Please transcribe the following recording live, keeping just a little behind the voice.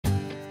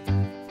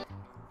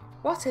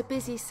What a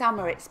busy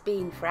summer it's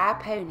been for our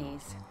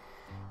ponies.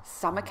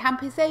 Summer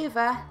camp is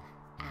over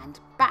and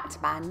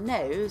Batman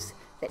knows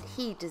that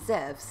he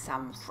deserves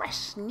some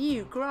fresh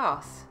new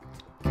grass.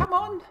 Come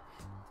on.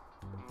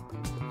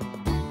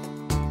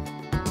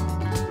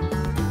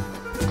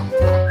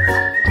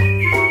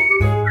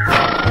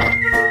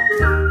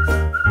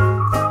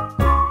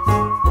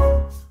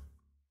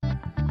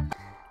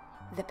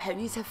 The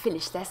ponies have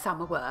finished their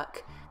summer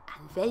work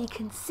and they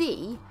can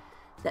see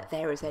that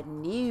there is a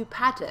new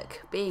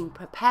paddock being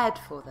prepared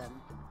for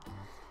them.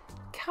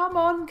 Come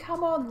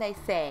on, they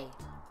say.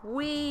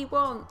 We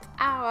want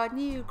our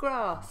new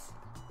grass.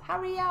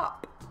 Hurry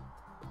up.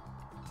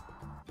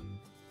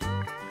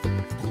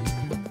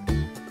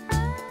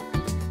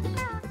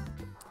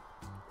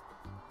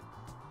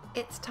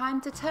 It's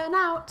time to turn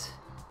out.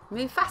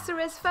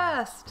 Mufasa is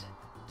first.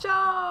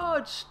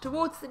 Charge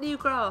towards the new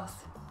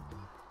grass.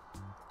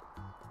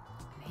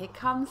 Here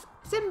comes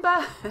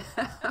Simba,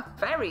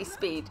 very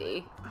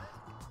speedy.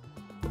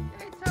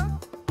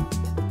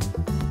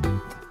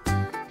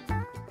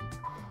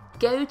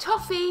 Go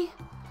Toffee!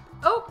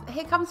 Oh,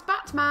 here comes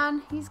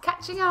Batman, he's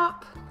catching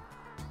up.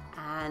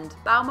 And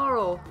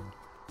Balmoral.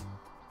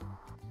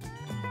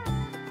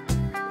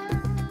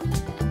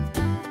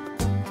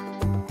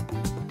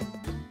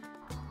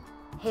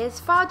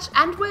 Here's Fudge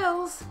and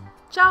Wills.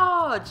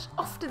 Charge,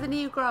 off to the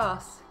new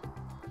grass.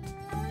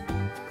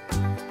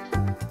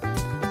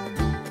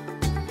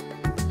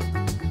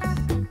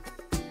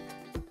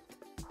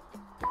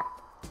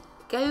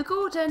 Go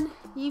Gordon,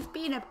 you've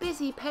been a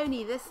busy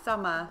pony this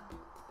summer.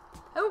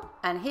 Oh,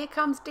 and here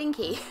comes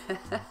Dinky.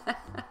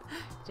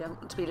 Don't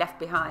want to be left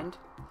behind.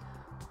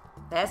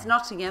 There's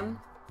Nottingham.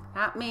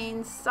 That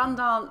means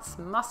Sundance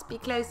must be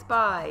close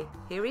by.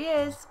 Here he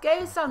is.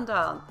 Go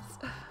Sundance.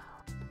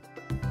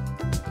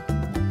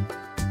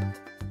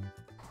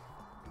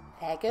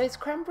 There goes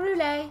Creme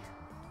Brulee.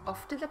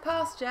 Off to the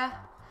pasture.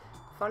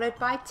 Followed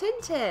by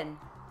Tintin.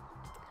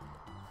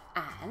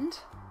 And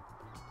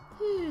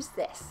who's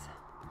this?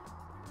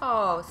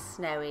 Oh,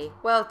 Snowy.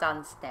 Well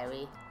done,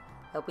 Snowy.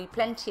 There'll be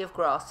plenty of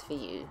grass for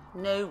you.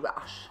 No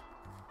rush.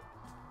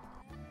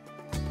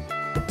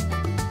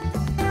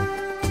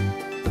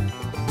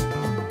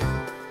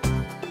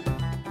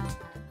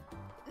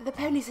 The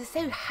ponies are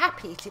so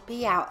happy to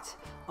be out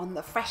on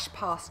the fresh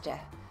pasture.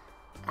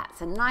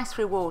 That's a nice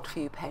reward for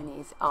you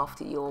ponies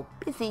after your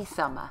busy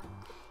summer.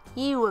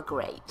 You were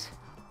great.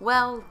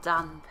 Well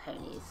done,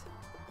 ponies.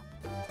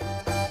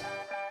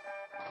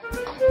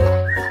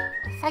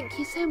 Thank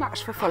you so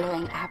much for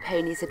following our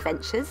ponies'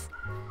 adventures.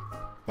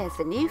 There's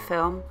a new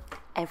film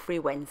every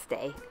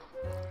Wednesday.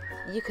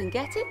 You can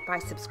get it by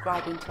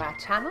subscribing to our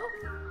channel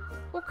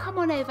or come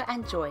on over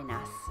and join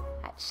us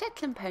at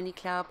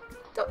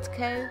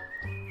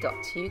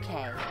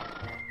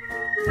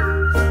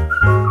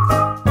shetlandponyclub.co.uk.